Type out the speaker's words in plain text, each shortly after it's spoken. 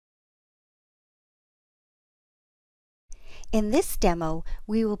In this demo,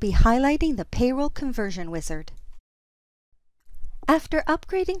 we will be highlighting the Payroll Conversion Wizard. After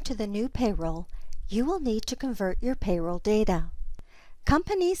upgrading to the new payroll, you will need to convert your payroll data.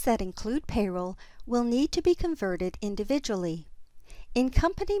 Companies that include payroll will need to be converted individually. In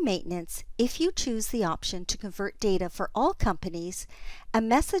Company Maintenance, if you choose the option to convert data for all companies, a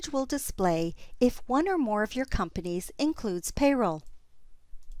message will display if one or more of your companies includes payroll.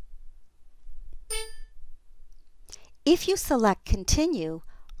 If you select Continue,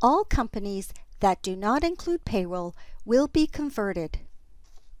 all companies that do not include payroll will be converted.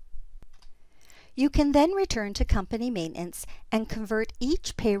 You can then return to Company Maintenance and convert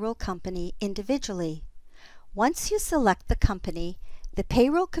each payroll company individually. Once you select the company, the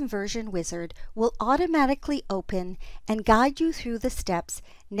Payroll Conversion Wizard will automatically open and guide you through the steps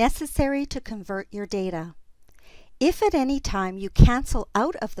necessary to convert your data. If at any time you cancel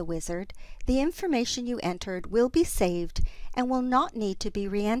out of the wizard, the information you entered will be saved and will not need to be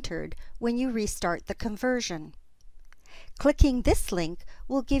re-entered when you restart the conversion. Clicking this link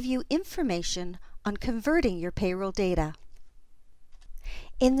will give you information on converting your payroll data.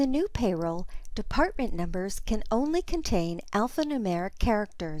 In the new payroll, department numbers can only contain alphanumeric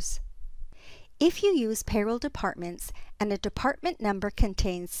characters. If you use payroll departments and a department number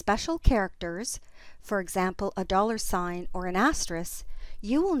contains special characters, for example a $sign or an asterisk,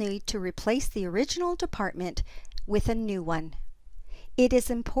 you will need to replace the original department with a new one. It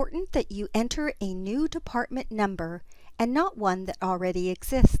is important that you enter a new department number and not one that already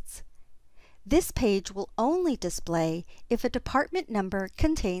exists. This page will only display if a department number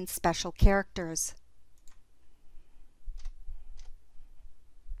contains special characters.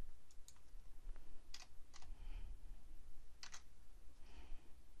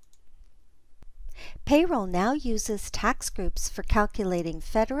 Payroll now uses tax groups for calculating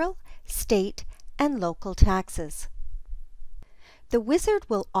federal, state, and local taxes. The wizard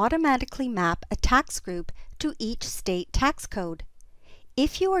will automatically map a tax group to each state tax code.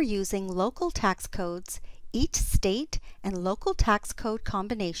 If you are using local tax codes, each state and local tax code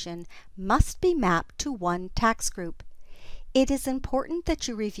combination must be mapped to one tax group. It is important that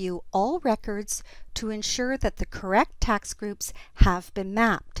you review all records to ensure that the correct tax groups have been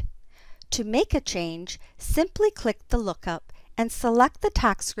mapped. To make a change, simply click the lookup and select the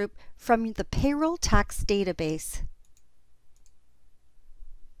tax group from the payroll tax database.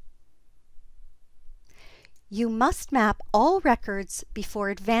 You must map all records before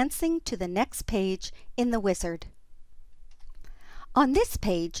advancing to the next page in the wizard. On this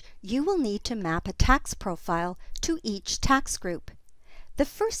page, you will need to map a tax profile to each tax group. The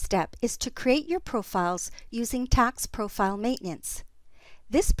first step is to create your profiles using Tax Profile Maintenance.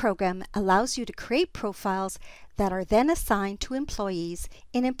 This program allows you to create profiles that are then assigned to employees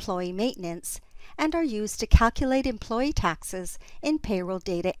in Employee Maintenance and are used to calculate employee taxes in payroll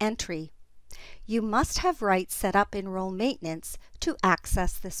data entry. You must have rights set up in Role Maintenance to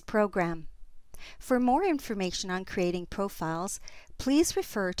access this program. For more information on creating profiles, please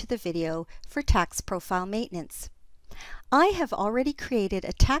refer to the video for Tax Profile Maintenance. I have already created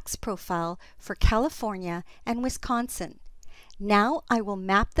a tax profile for California and Wisconsin. Now I will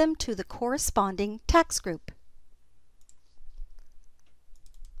map them to the corresponding tax group.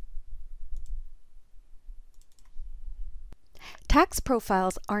 Tax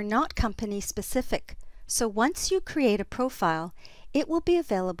profiles are not company specific, so once you create a profile, it will be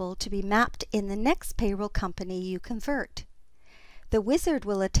available to be mapped in the next payroll company you convert. The wizard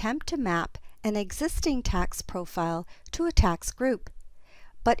will attempt to map an existing tax profile to a tax group,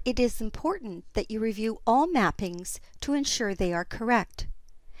 but it is important that you review all mappings to ensure they are correct.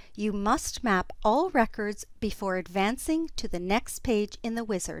 You must map all records before advancing to the next page in the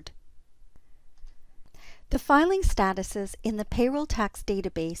wizard. The filing statuses in the payroll tax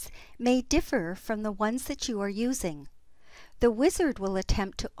database may differ from the ones that you are using. The wizard will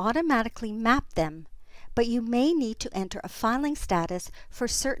attempt to automatically map them, but you may need to enter a filing status for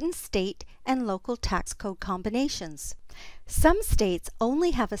certain state and local tax code combinations. Some states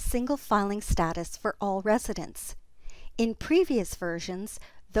only have a single filing status for all residents. In previous versions,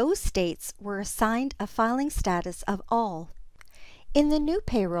 those states were assigned a filing status of all. In the new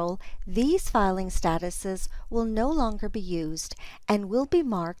payroll, these filing statuses will no longer be used and will be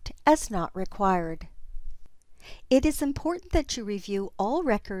marked as not required. It is important that you review all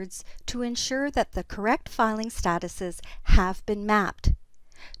records to ensure that the correct filing statuses have been mapped.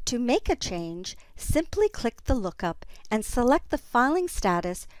 To make a change, simply click the lookup and select the filing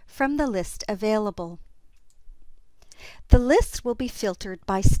status from the list available. The list will be filtered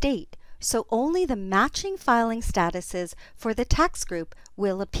by state, so only the matching filing statuses for the tax group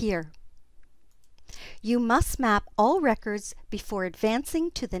will appear. You must map all records before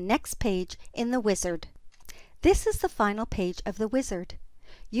advancing to the next page in the wizard. This is the final page of the wizard.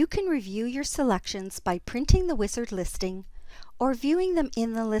 You can review your selections by printing the wizard listing or viewing them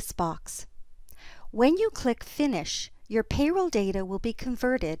in the list box. When you click Finish, your payroll data will be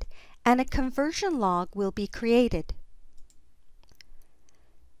converted and a conversion log will be created.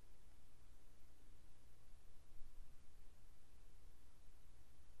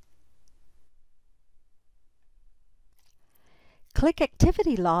 Click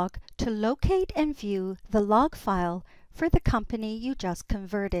Activity Log to locate and view the log file for the company you just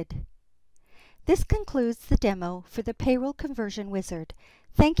converted. This concludes the demo for the Payroll Conversion Wizard.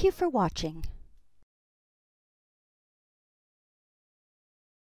 Thank you for watching.